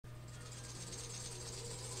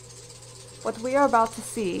What we are about to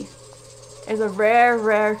see is a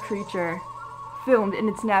rare creature filmed in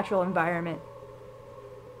its natural environment.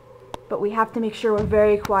 But we have to make sure we're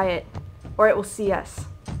very quiet, or it will see us.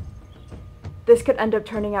 This could end up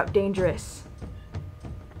turning out dangerous.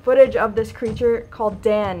 Footage of this creature, called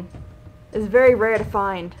Dan, is very rare to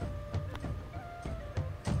find.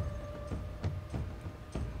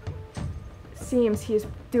 Seems he's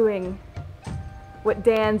doing what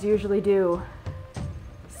Dans usually do,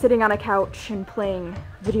 sitting on a couch and playing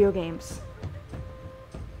video games.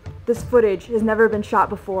 This footage has never been shot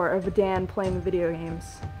before of Dan playing video games.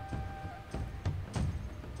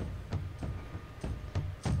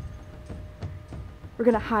 We're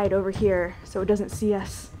gonna hide over here so it doesn't see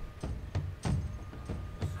us.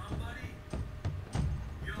 Somebody?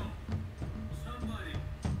 Yo, somebody.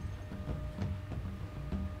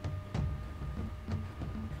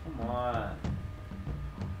 Come on.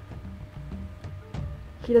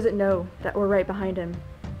 He doesn't know that we're right behind him.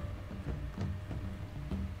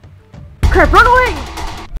 Crap, run away!